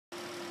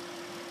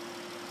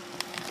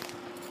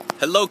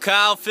Hello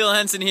Kyle, Phil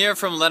Henson here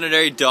from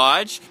Londonderry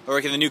Dodge. I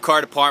work in the new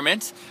car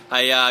department.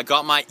 I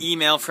got my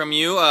email from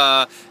you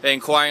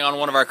inquiring on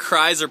one of our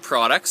Chrysler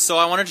products, so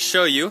I wanted to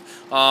show you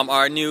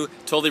our new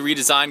totally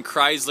redesigned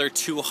Chrysler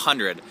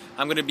 200.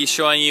 I'm going to be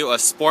showing you a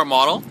sport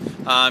model.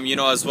 You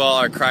know as well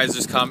our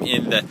Chryslers come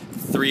in the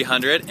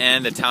 300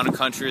 and the Town &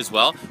 Country as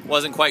well.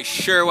 Wasn't quite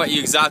sure what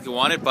you exactly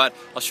wanted, but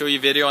I'll show you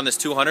a video on this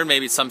 200.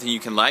 Maybe it's something you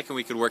can like and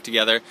we could work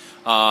together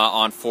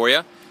on for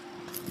you.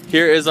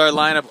 Here is our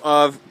lineup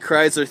of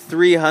Chrysler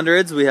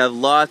 300s. We have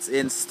lots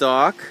in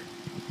stock.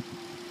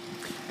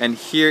 And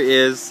here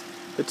is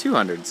the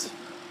 200s.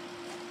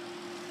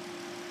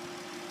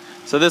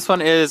 So this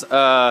one is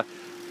a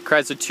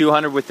Chrysler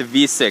 200 with the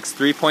V6,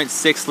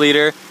 3.6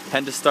 liter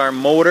Pentastar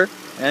motor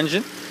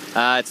engine.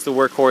 It's the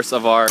workhorse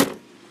of our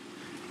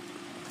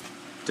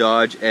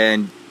Dodge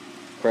and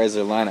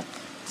Chrysler lineup.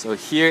 So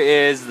here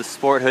is the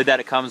sport hood that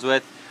it comes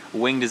with.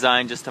 Wing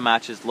design just to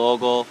match its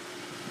logo.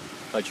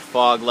 Bunch of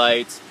fog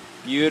lights,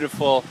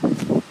 beautiful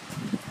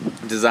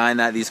design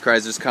that these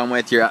Chryslers come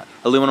with. Your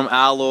aluminum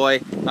alloy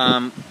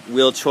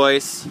wheel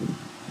choice,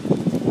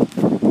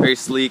 very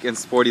sleek and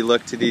sporty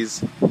look to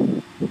these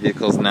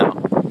vehicles now.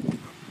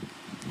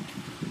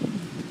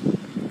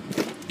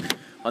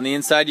 On the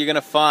inside you're going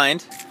to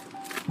find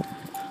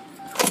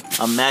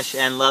a mesh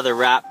and leather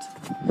wrapped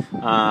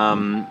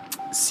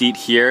seat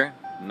here,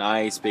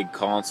 nice big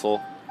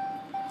console.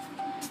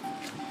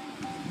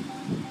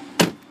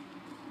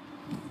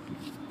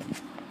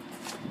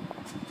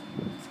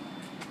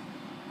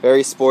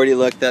 Very sporty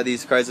look that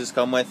these Chryslers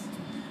come with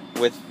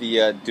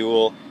the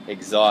dual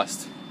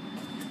exhaust.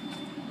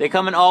 They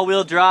come in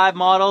all-wheel drive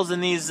models in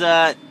these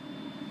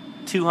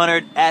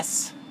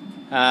 200S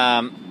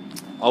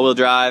all-wheel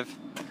drive.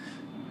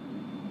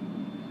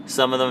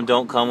 Some of them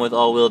don't come with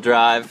all-wheel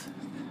drive.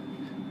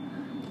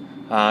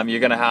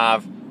 You're gonna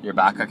have your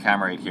backup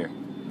camera right here.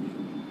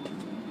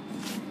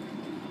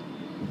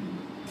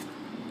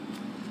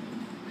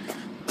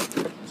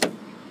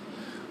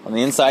 On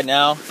the inside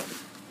now,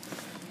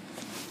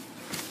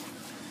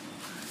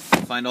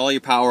 find all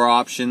your power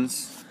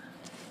options,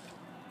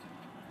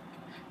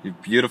 your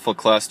beautiful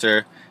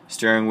cluster,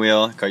 steering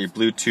wheel, got your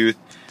Bluetooth,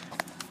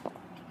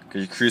 got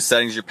your cruise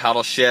settings, your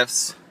paddle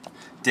shifts,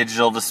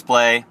 digital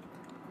display.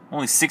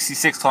 Only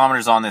 66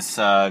 kilometers on this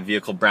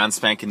vehicle, brand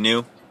spanking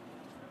new.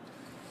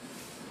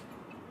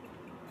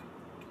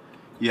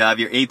 You have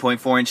your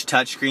 8.4-inch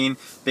touchscreen,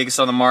 biggest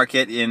on the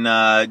market in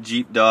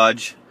Jeep,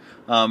 Dodge,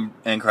 and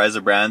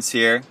Chrysler brands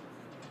here.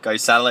 Got your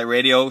satellite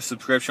radio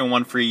subscription,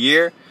 1 free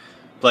year.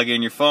 Plug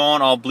in your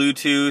phone, all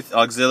Bluetooth,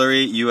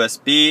 auxiliary,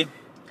 USB.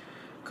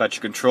 Got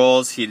your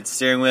controls, heated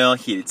steering wheel,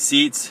 heated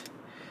seats.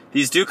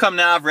 These do come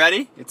nav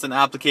ready. It's an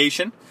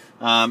application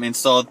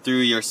installed through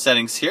your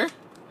settings here.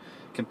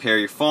 Compare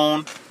your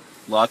phone,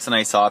 lots of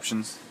nice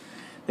options.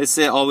 This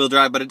is all-wheel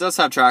drive, but it does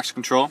have traction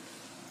control.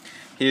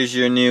 Here's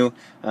your new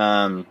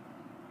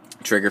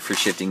trigger for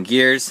shifting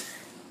gears.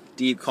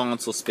 Deep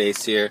console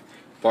space here,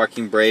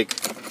 parking brake.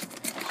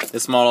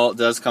 This model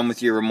does come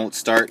with your remote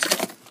start.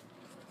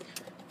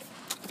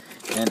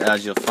 And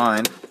as you'll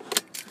find,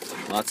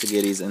 lots of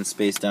goodies and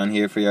space down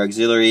here for your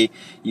auxiliary,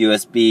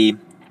 USB,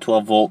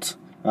 12-volt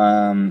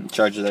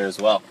charger there as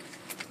well.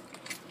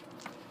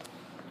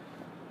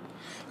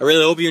 I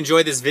really hope you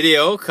enjoyed this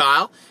video,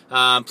 Kyle.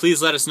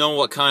 Please let us know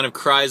what kind of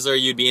Chrysler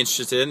you'd be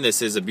interested in.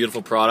 This is a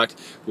beautiful product.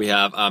 We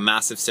have a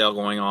massive sale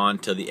going on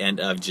till the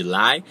end of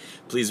July.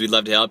 Please, we'd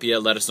love to help you.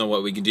 Let us know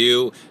what we can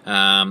do,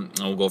 and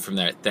we'll go from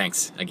there.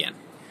 Thanks again.